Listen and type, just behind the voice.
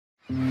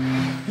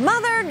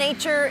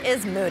nature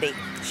is moody.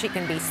 She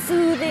can be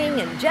soothing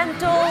and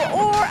gentle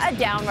or a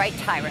downright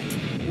tyrant.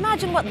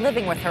 Imagine what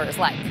living with her is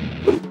like.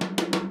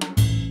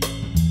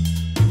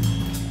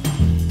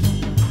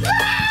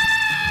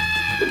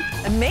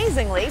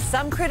 Amazingly,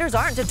 some critters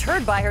aren't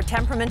deterred by her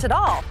temperament at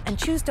all and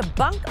choose to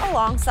bunk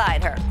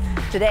alongside her.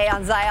 Today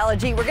on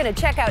Zoology, we're going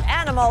to check out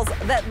animals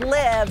that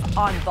live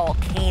on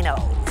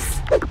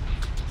volcanoes.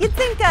 You'd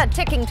think a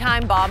ticking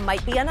time bomb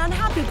might be an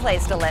unhappy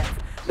place to live,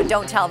 but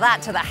don't tell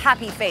that to the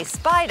happy-faced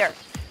spider.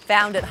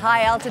 Found at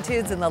high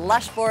altitudes in the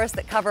lush forests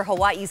that cover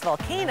Hawaii's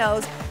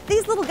volcanoes,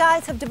 these little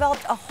guys have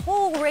developed a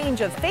whole range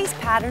of face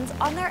patterns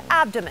on their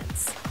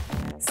abdomens.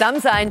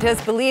 Some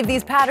scientists believe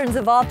these patterns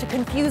evolved to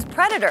confuse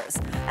predators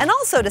and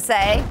also to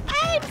say,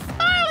 "I'm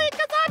smiling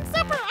because I'm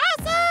super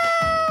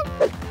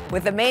awesome!"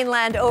 With the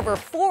mainland over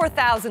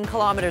 4,000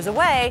 kilometers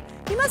away,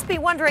 you must be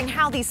wondering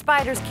how these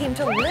spiders came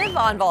to live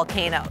on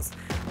volcanoes.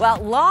 Well,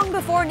 long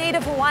before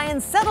native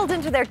Hawaiians settled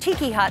into their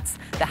tiki huts,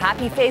 the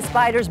happy-faced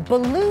spiders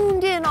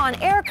ballooned in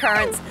on air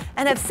currents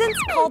and have since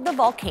called the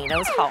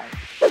volcanoes home.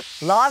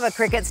 Lava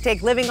crickets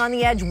take living on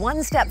the edge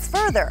one step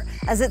further,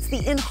 as it's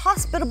the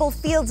inhospitable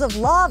fields of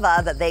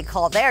lava that they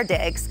call their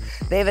digs.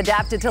 They've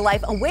adapted to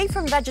life away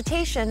from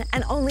vegetation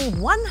and only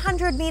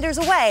 100 meters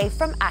away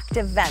from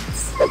active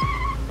vents.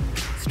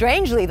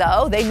 Strangely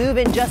though, they move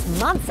in just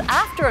months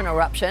after an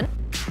eruption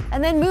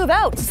and then move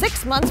out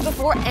 6 months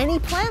before any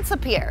plants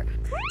appear.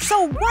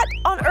 So what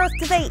on earth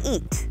do they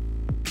eat?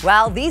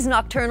 Well, these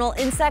nocturnal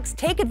insects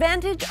take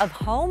advantage of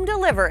home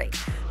delivery.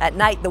 At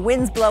night, the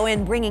winds blow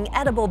in, bringing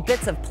edible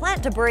bits of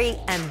plant debris,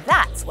 and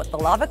that's what the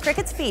lava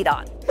crickets feed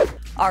on.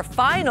 Our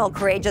final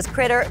courageous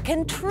critter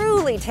can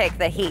truly take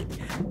the heat.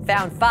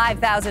 Found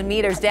 5,000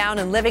 meters down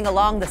and living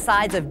along the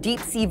sides of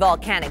deep-sea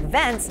volcanic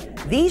vents,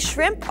 these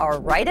shrimp are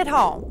right at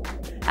home.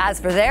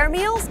 As for their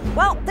meals,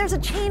 well, there's a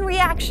chain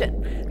reaction.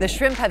 The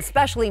shrimp have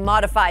specially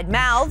modified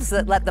mouths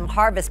that let them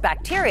harvest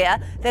bacteria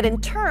that in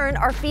turn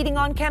are feeding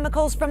on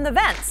chemicals from the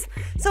vents.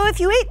 So if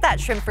you ate that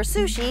shrimp for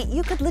sushi,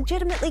 you could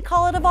legitimately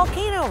call it a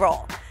volcano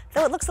roll,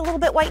 though it looks a little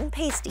bit white and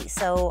pasty,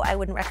 so I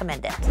wouldn't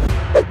recommend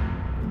it.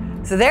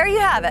 So there you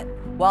have it.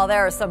 While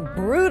there are some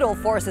brutal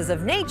forces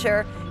of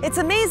nature, it's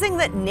amazing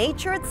that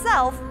nature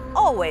itself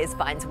always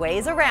finds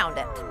ways around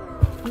it.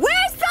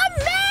 Where's